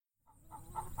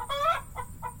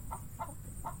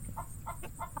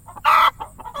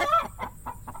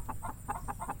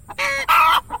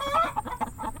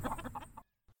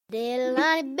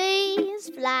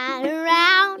flying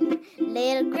around,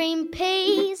 little green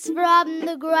peas from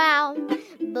the ground,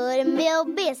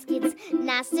 buttermilk biscuits,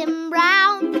 nice and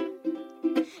brown.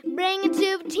 Bring it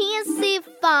to Tennessee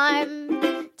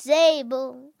farm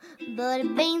table. Butter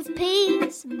beans,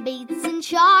 peas, beets and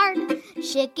chard,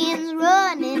 chickens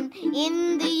running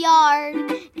in the yard,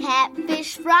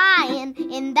 catfish frying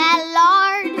in that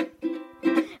lard.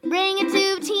 Bring it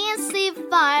to Tennessee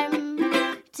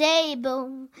farm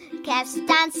table. Cast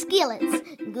iron skillets,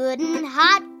 good and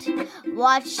hot.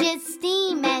 Watch it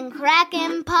steam and crack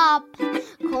and pop.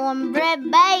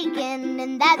 Cornbread, bacon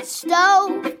in that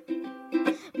stove.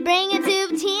 Bring it to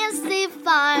Tennessee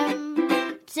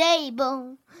farm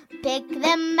table. Pick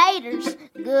them maters,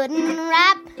 good and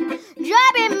ripe.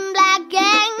 Dropping black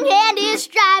and candy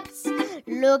stripes.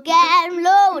 Look at 'em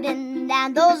loading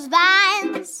down those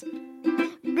vines.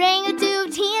 Bring it to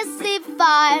Tennessee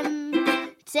farm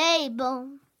table.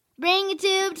 Bring it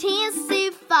to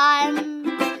Tennessee farm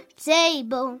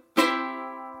table.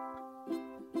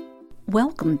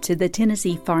 Welcome to the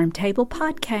Tennessee Farm Table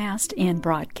podcast and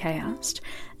broadcast,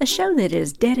 a show that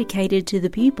is dedicated to the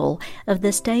people of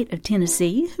the state of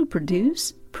Tennessee who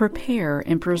produce, prepare,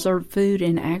 and preserve food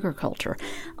and agriculture,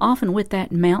 often with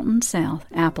that Mountain South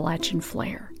Appalachian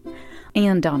flair.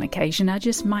 And on occasion, I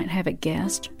just might have a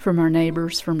guest from our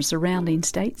neighbors from surrounding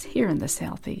states here in the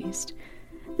Southeast.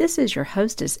 This is your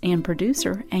hostess and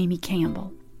producer, Amy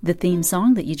Campbell. The theme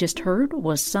song that you just heard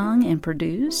was sung and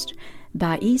produced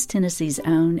by East Tennessee's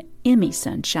own Emmy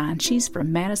Sunshine. She's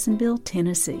from Madisonville,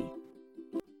 Tennessee.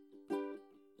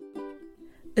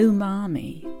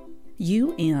 Umami.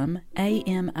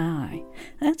 U-M-A-M-I.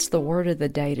 That's the word of the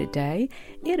day today.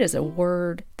 It is a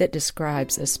word that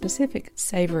describes a specific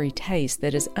savory taste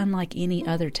that is unlike any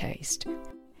other taste.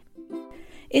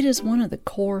 It is one of the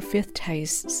core fifth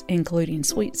tastes, including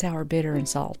sweet, sour, bitter, and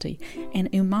salty,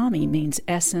 and umami means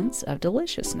essence of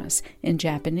deliciousness in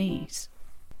Japanese.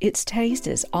 Its taste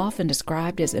is often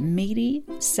described as a meaty,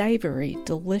 savory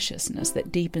deliciousness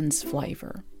that deepens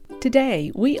flavor.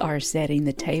 Today, we are setting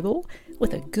the table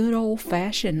with a good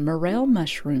old-fashioned morel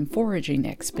mushroom foraging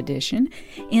expedition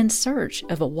in search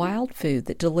of a wild food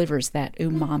that delivers that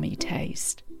umami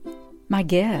taste. My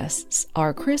guests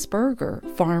are Chris Berger,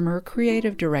 farmer,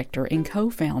 creative director, and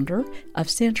co-founder of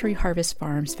Century Harvest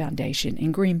Farms Foundation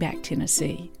in Greenback,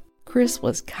 Tennessee. Chris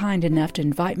was kind enough to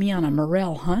invite me on a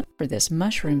morel hunt for this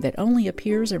mushroom that only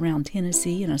appears around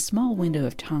Tennessee in a small window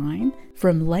of time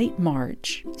from late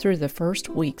March through the first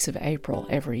weeks of April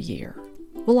every year.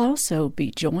 We'll also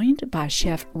be joined by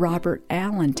Chef Robert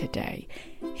Allen today.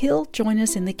 He'll join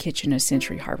us in the kitchen of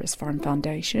Century Harvest Farm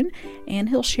Foundation, and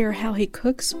he'll share how he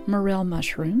cooks morel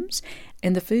mushrooms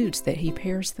and the foods that he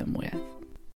pairs them with.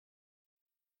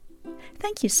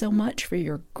 Thank you so much for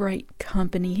your great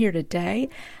company here today.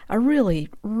 I really,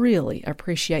 really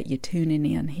appreciate you tuning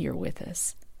in here with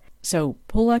us. So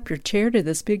pull up your chair to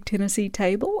this big Tennessee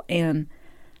table and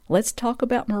let's talk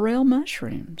about morel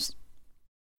mushrooms.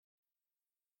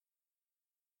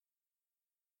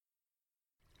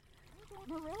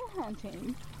 Morel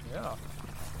hunting. Yeah.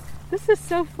 This is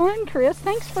so fun, Chris.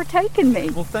 Thanks for taking me.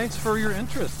 Well, thanks for your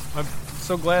interest. I'm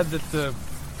so glad that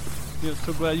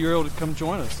so glad you're able to come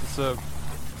join us. It's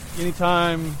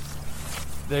anytime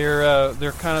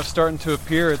they're kind of starting to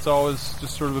appear, it's always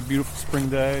just sort of a beautiful spring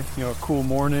day. A cool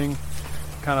morning,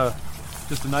 kind of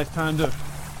just a nice time to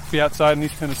be outside in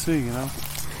East Tennessee.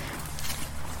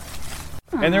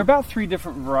 And there are about 3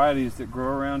 different varieties that grow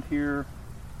around here,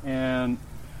 and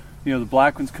the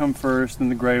black ones come first,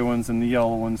 and the gray ones and the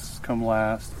yellow ones come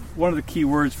last. One of the key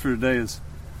words for today is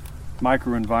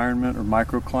microenvironment or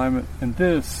microclimate, and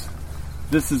this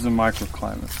is a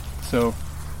microclimate. So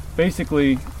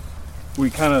basically,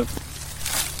 we kind of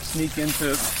sneak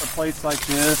into a place like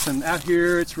this, and out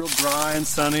here it's real dry and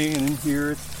sunny, and in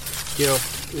here it's,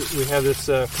 we have this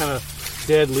kind of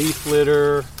dead leaf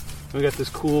litter. We got this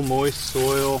cool, moist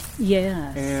soil.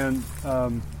 Yes. And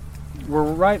we're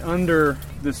right under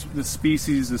this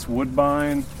species, this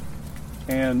woodbine,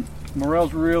 and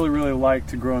morels really, really like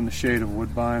to grow in the shade of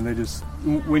woodbine. They just,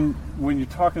 when you're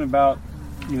talking about,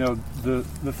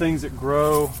 the things that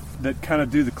grow that kind of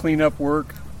do the cleanup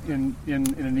work in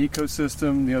an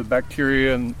ecosystem, the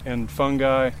bacteria and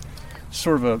fungi,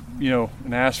 sort of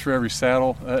an ass for every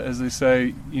saddle, as they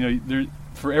say.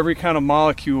 For every kind of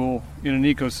molecule in an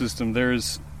ecosystem,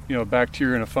 there's a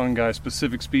bacteria and a fungi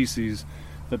specific species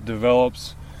that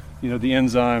develops the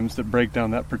enzymes that break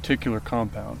down that particular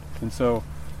compound. And so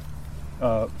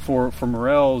for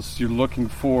morels, you're looking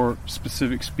for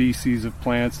specific species of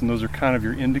plants, and those are kind of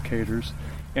your indicators.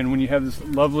 And when you have this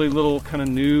lovely little kind of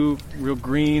new, real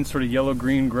green, sort of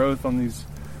yellow-green growth on these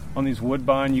these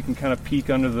woodbine, you can kind of peek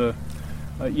under the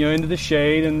into the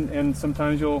shade, and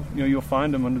sometimes you'll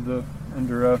find them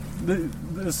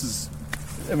this is,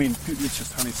 I mean, it's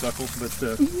just honeysuckle, but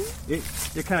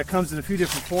it kind of comes in a few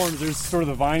different forms. There's sort of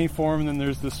the viney form, and then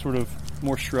there's this sort of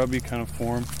more shrubby kind of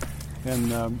form,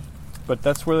 and but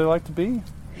that's where they like to be.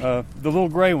 The little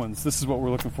gray ones, this is what we're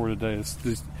looking for today.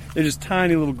 They're just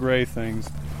tiny little gray things,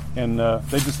 and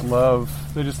they just love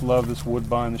this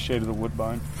woodbine, the shade of the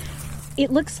woodbine. It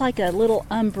looks like a little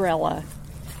umbrella,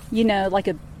 like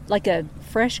a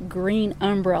fresh green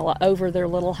umbrella over their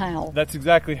little house. That's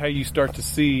exactly how you start to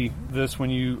see this when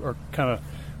you are kind of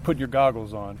putting your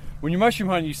goggles on. When you're mushroom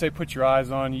hunting, you say put your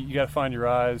eyes on. You got to find your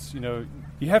eyes. You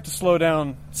have to slow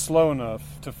down slow enough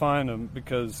to find them,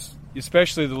 because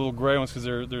especially the little gray ones,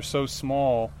 because they're so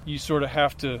small, you sort of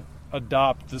have to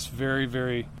adopt this very,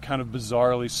 very kind of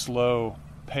bizarrely slow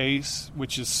pace,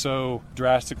 which is so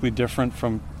drastically different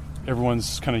from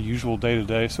everyone's kind of usual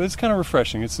day-to-day. So it's kind of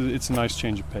refreshing. It's a nice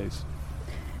change of pace.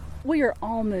 We are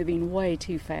all moving way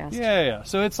too fast. Yeah.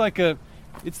 So it's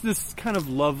it's this kind of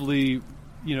lovely,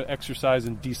 exercise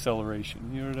in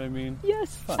deceleration. You know what I mean?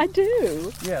 Yes, I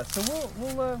do. Yeah. So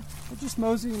we'll just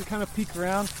mosey and kind of peek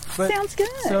around. But, sounds good.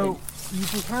 So you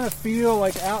can kind of feel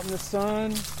like out in the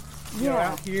sun,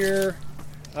 out here.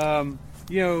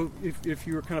 If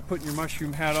you were kind of putting your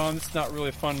mushroom hat on, it's not really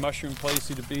a fun mushroom place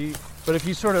to be. But if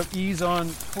you sort of ease on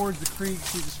towards the creek,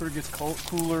 it just sort of gets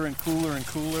cooler and cooler and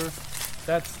cooler.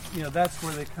 That's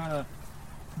where they kind of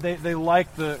they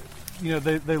like the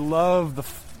they love the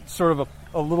sort of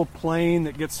a little plain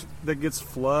that gets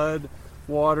flood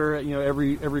water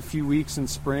every few weeks in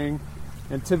spring,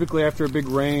 and typically after a big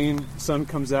rain, sun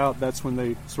comes out. That's when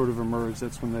they sort of emerge.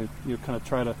 That's when they kind of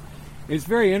try to. It's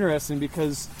very interesting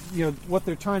because what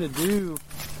they're trying to do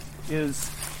is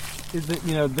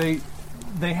that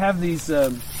they have these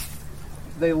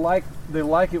they like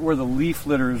it where the leaf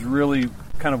litter is really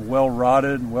kind of well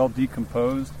rotted and well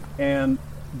decomposed, and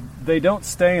they don't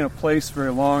stay in a place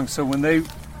very long. So when those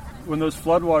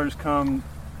floodwaters come,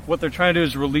 what they're trying to do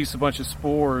is release a bunch of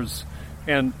spores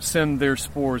and send their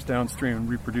spores downstream and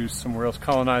reproduce somewhere else,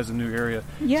 colonize a new area.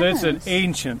 Yes. So it's an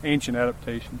ancient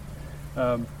adaptation.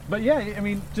 But yeah, I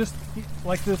mean, just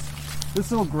like this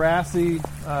little grassy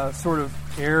sort of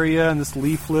area and this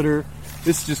leaf litter,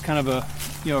 this is just kind of a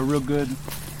real good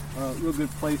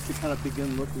place to kind of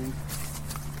begin looking.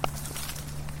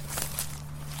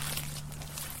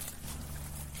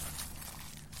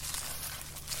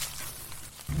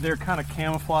 They're kind of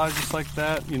camouflaged just like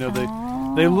that.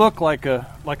 They look like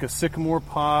a sycamore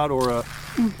pod or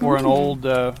an old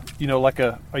like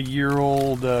a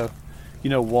year-old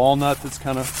walnut that's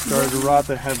kind of started to rot.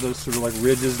 They have those sort of like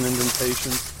ridges and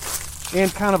indentations,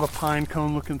 and kind of a pine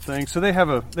cone looking thing. So they have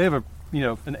an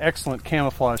excellent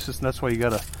camouflage system. That's why you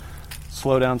got to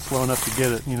slow down slow enough to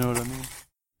get it. You know what I mean?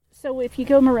 So if you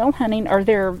go morel hunting,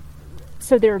 there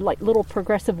are like little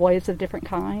progressive waves of different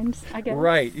kinds, I guess?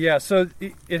 Right, yeah. So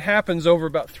it happens over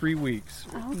about 3 weeks,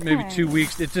 maybe 2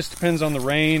 weeks. It just depends on the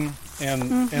rain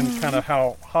and kind of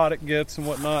how hot it gets and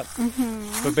whatnot.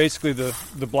 But basically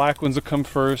the black ones will come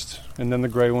first, and then the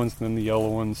gray ones, and then the yellow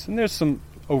ones. And there's some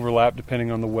overlap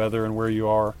depending on the weather and where you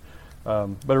are.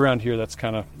 But around here, that's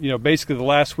kind of, basically the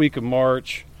last week of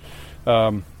March,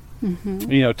 to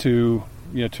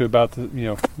about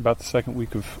the second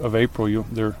week of April.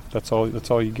 That's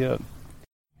all you get.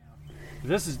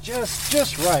 This is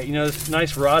just right. This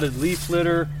nice rotted leaf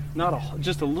litter,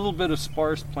 just a little bit of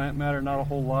sparse plant matter, not a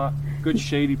whole lot. Good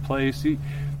shady place. One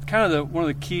of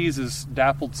the keys is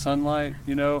dappled sunlight.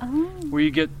 Where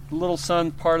you get a little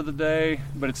sun part of the day,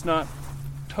 but it's not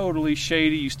totally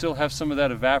shady. You still have some of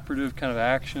that evaporative kind of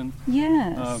action.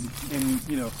 Yes. And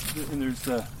there's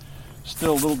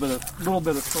still a little bit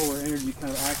of solar energy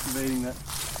kind of activating that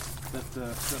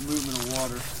movement of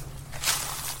water.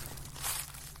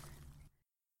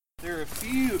 There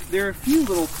are a few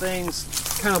little things,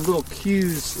 kind of little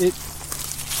cues.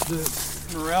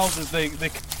 The morels, they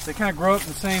kind of grow up in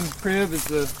the same crib as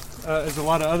a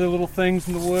lot of other little things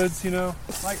in the woods.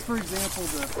 Like for example,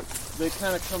 they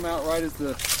kind of come out right as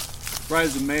the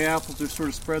mayaples are sort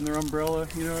of spreading their umbrella.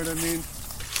 You know what I mean?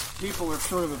 People are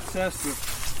sort of obsessed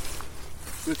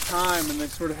with time, and they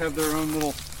sort of have their own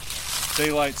little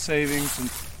daylight savings and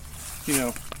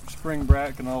spring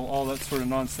break and all that sort of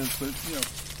nonsense. But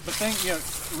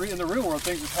in the real world,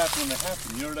 things just happen when they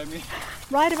happen. You know what I mean?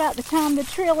 Right about the time the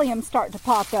trilliums start to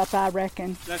pop up, I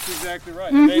reckon. That's exactly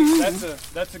right.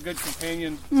 That's a good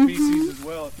companion species as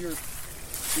well. If you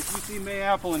see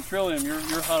mayapple and trillium, you're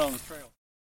hot on the trail.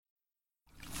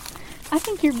 I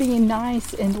think you're being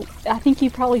nice, and I think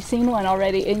you've probably seen one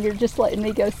already, and you're just letting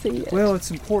me go see it. Well,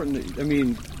 it's important. I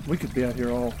mean, we could be out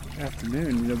here all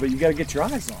afternoon, but you got to get your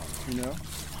eyes on,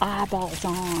 Eyeballs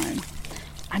on.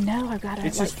 I know, I've got to...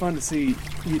 It's just fun to see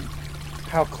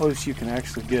how close you can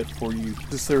actually get for you.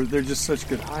 They're just such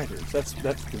good hiders. That's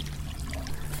good.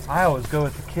 I always go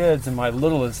with the kids, and my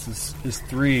littlest is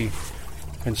 3,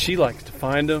 and she likes to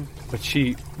find them, but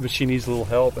she needs a little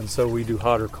help, and so we do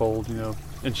hot or cold,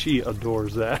 and she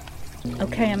adores that.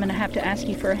 Okay, I'm going to have to ask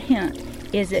you for a hint.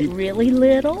 Is it really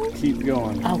little? Keep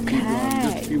going. Okay. Keep going.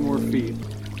 Just a few more feet.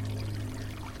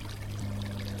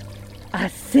 I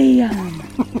see them.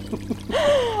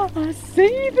 I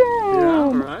see them. Yeah,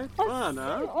 all right. Fun,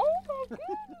 huh? Oh my goodness.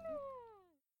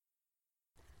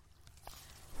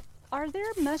 Are there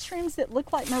mushrooms that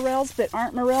look like morels but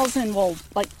aren't morels and will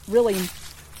really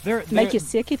make you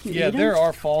sick if you eat them? Yeah, there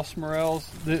are false morels.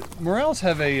 The morels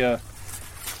have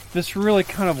this really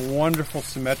kind of wonderful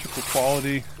symmetrical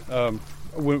quality.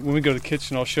 When we go to the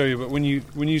kitchen, I'll show you. But when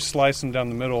you slice them down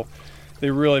the middle,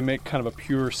 they really make kind of a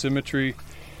pure symmetry.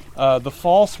 The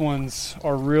false ones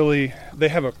they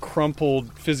have a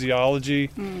crumpled physiology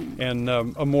and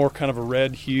a more kind of a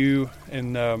red hue.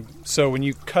 And so when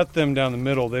you cut them down the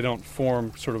middle, they don't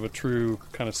form sort of a true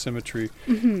kind of symmetry.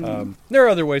 Mm-hmm. There are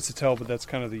other ways to tell, but that's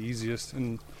kind of the easiest.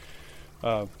 And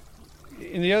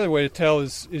the other way to tell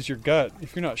is your gut.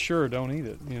 If you're not sure, don't eat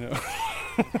it,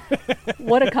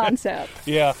 What a concept.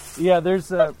 Yeah.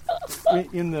 There's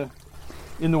in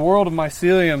the world of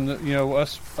mycelium,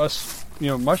 us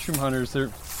mushroom hunters.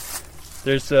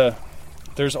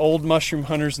 There's old mushroom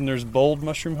hunters and there's bold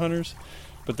mushroom hunters,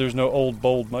 but there's no old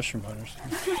bold mushroom hunters.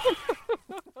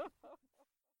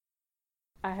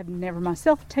 I have never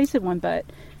myself tasted one, but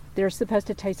they're supposed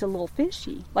to taste a little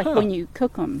fishy, when you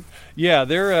cook them. Yeah,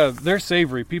 they're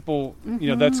savory. People,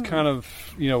 that's kind of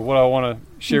what I want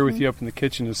to share with you up in the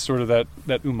kitchen is sort of that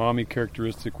umami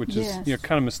characteristic, which is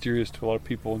kind of mysterious to a lot of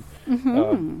people.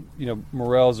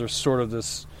 Morels are sort of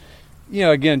this,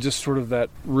 again, just sort of that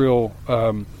real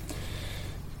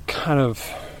kind of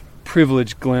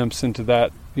privileged glimpse into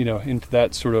that, into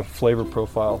that sort of flavor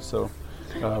profile. So.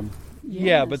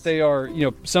 Yeah, but they are,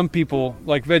 some people,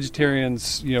 like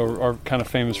vegetarians, are kind of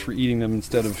famous for eating them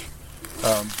instead of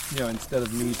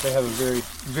meat. They have a very,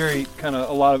 very kind of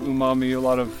a lot of umami, a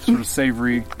lot of sort of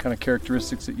savory kind of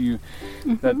characteristics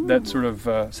that sort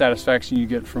of satisfaction you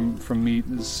get from meat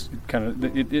is kind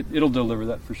of, it'll deliver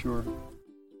that for sure.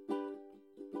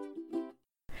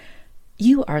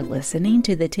 You are listening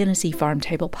to the Tennessee Farm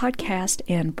Table podcast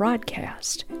and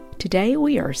broadcast. Today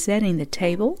we are setting the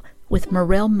table with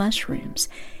morel mushrooms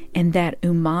and that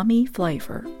umami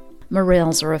flavor.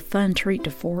 Morels are a fun treat to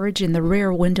forage in the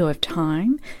rare window of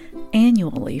time,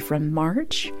 annually from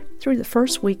March through the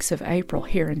first weeks of April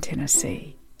here in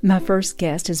Tennessee. My first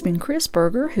guest has been Chris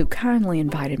Berger, who kindly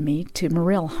invited me to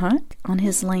morel hunt on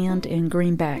his land in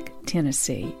Greenback,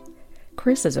 Tennessee.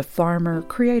 Chris is a farmer,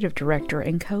 creative director,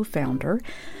 and co-founder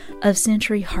of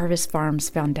Century Harvest Farms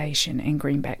Foundation in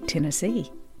Greenback, Tennessee.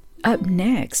 Up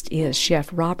next is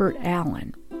Chef Robert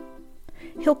Allen.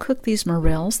 He'll cook these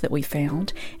morels that we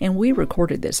found, and we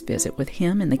recorded this visit with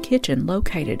him in the kitchen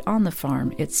located on the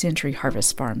farm at Century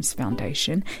Harvest Farms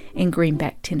Foundation in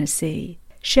Greenback, Tennessee.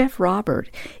 Chef Robert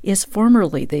is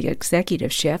formerly the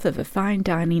executive chef of a fine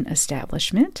dining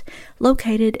establishment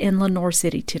located in Lenoir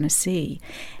City, Tennessee.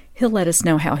 He'll let us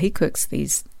know how he cooks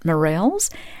these morels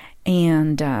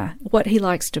and what he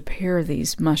likes to pair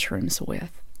these mushrooms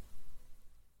with.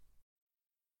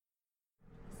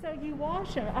 So you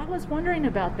wash them. I was wondering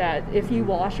about that, if you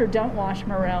wash or don't wash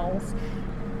morels.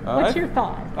 What's your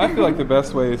thought? I feel like the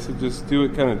best way is to just do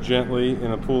it kind of gently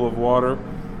in a pool of water.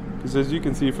 Because as you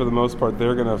can see, for the most part,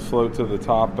 they're going to float to the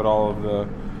top, but all of the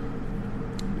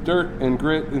dirt and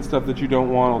grit and stuff that you don't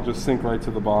want will just sink right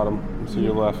to the bottom. So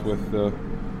you're left with the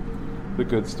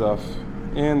good stuff.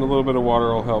 And a little bit of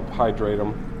water will help hydrate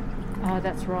them. Oh,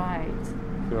 that's right.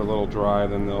 If they're a little dry,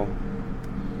 then they'll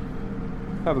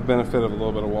have the benefit of a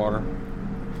little bit of water.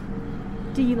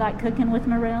 Do you like cooking with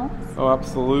morels? Oh,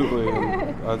 absolutely.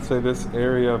 And I'd say this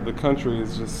area of the country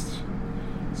is just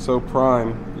so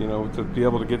prime, to be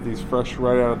able to get these fresh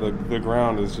right out of the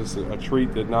ground is just a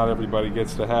treat that not everybody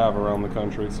gets to have around the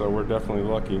country, so we're definitely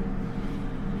lucky.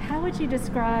 How would you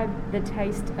describe the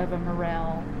taste of a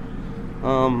morel?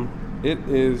 It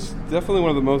is definitely one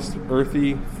of the most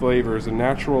earthy flavors, a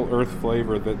natural earth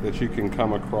flavor that you can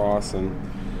come across, and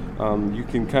you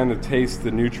can kind of taste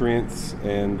the nutrients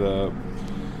and the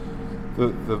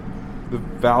the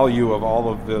value of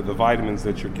all of the vitamins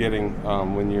that you're getting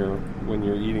when you're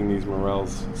eating these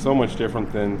morels. So much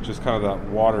different than just kind of that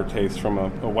water taste from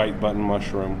a white button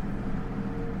mushroom.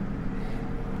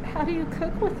 How do you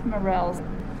cook with morels?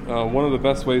 One of the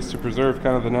best ways to preserve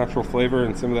kind of the natural flavor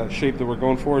and some of that shape that we're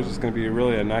going for is just going to be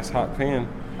really a nice hot pan.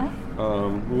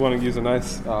 We want to use a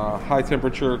nice high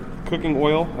temperature cooking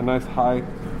oil, a nice high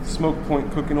smoke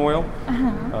point cooking oil.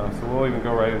 So we'll even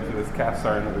go right into this cast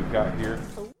iron that we've got here.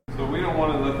 So we don't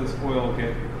want to let this oil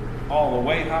get all the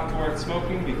way hot to where it's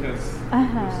smoking because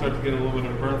we'll start to get a little bit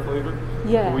of burnt flavor.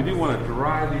 Yeah. But we do want to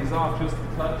dry these off just a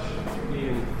touch,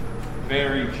 being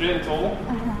very gentle,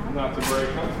 not to break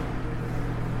them.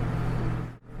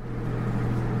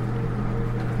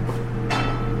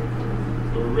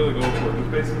 So we're really going for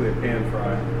just basically a pan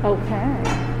fry. Okay.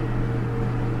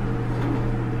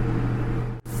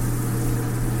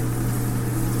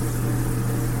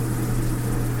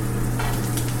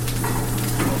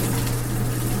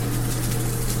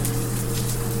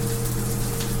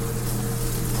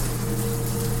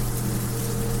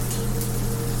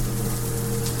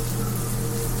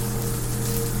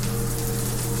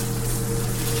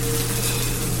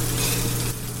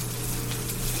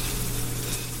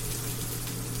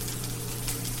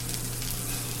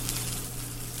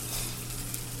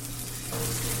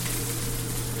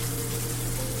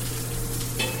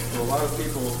 A lot of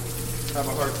people have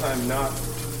a hard time not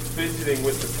fidgeting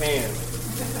with the pan,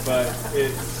 but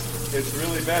it's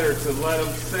really better to let them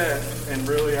set and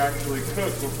really actually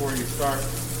cook before you start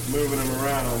moving them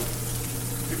around.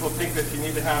 People think that you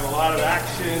need to have a lot of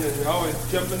action and always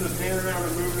jumping the pan around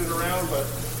and moving it around, but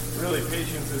really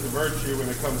patience is a virtue when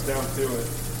it comes down to it.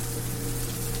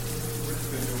 We're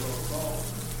just going to do a little salt.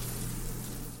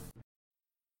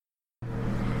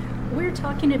 We're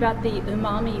talking about the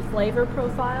umami flavor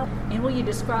profile, and will you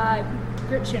describe the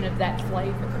description of that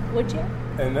flavor, would you?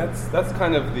 And that's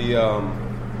kind of the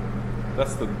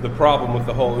problem with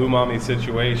the whole umami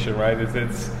situation, right? Is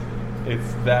it's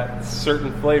that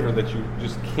certain flavor that you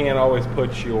just can't always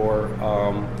put your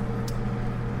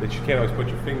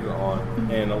finger on,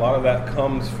 and a lot of that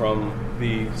comes from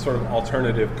the sort of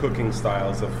alternative cooking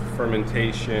styles of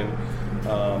fermentation.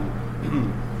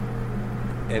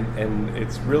 And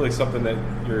it's really something that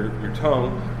your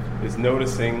tongue is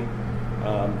noticing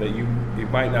that it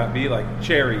might not be like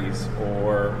cherries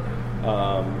or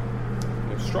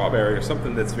strawberry or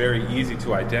something that's very easy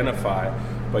to identify,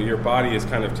 but your body is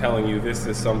kind of telling you this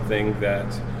is something that,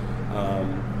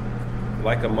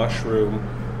 like a mushroom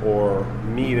or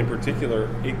meat in particular,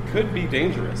 it could be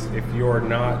dangerous if you're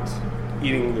not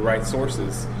eating the right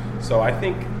sources. So I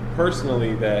think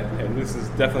personally that, and this is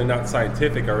definitely not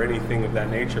scientific or anything of that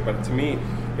nature, but to me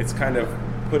it's kind of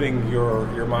putting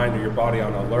your mind or your body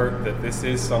on alert that this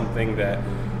is something that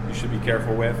you should be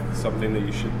careful with, something that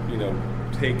you should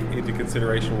take into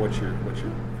consideration what you're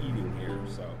eating here.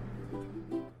 So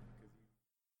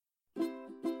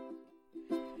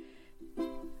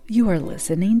You are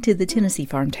listening to the Tennessee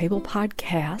Farm Table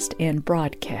podcast and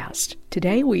broadcast.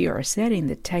 Today we are setting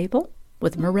the table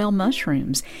with morel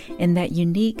mushrooms and that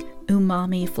unique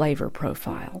umami flavor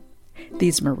profile.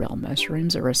 These morel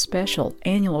mushrooms are a special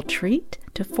annual treat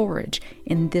to forage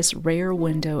in this rare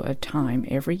window of time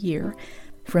every year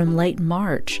from late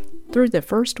March through the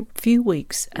first few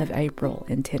weeks of April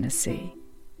in Tennessee.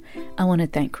 I want to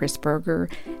thank Chris Berger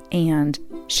and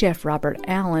Chef Robert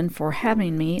Allen for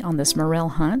having me on this morel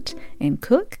hunt and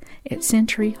cook at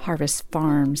Century Harvest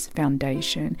Farms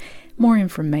Foundation. More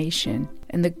information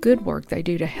and the good work they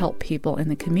do to help people in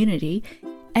the community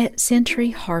at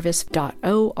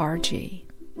centuryharvest.org.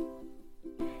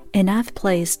 And I've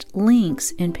placed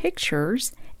links and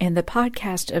pictures and the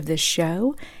podcast of this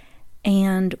show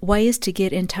and ways to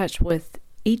get in touch with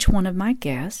each one of my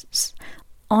guests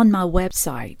on my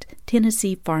website,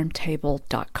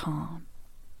 TennesseeFarmTable.com.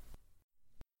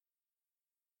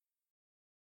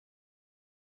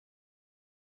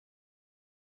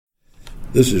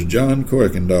 This is John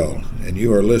Kuykendall, and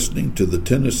you are listening to the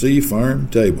Tennessee Farm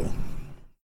Table.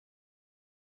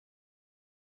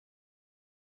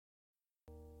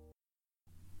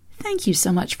 Thank you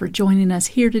so much for joining us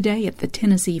here today at the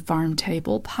Tennessee Farm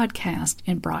Table podcast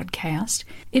and broadcast.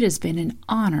 It has been an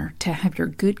honor to have your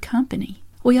good company.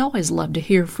 We always love to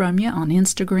hear from you on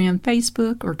Instagram,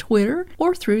 Facebook, or Twitter,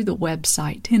 or through the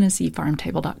website,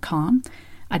 TennesseeFarmTable.com.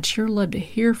 I'd sure love to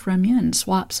hear from you and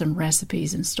swap some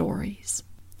recipes and stories.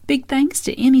 Big thanks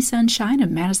to Emmy Sunshine of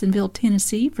Madisonville,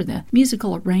 Tennessee for the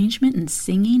musical arrangement and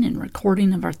singing and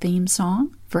recording of our theme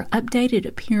song. For updated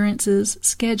appearances,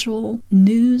 schedule,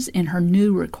 news, and her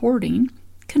new recording,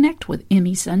 Connect with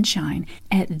Emmy Sunshine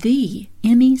at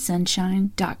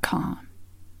theemmysunshine.com.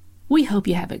 We hope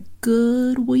you have a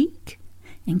good week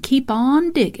and keep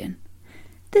on digging.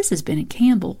 This has been a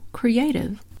Campbell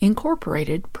Creative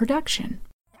Incorporated production.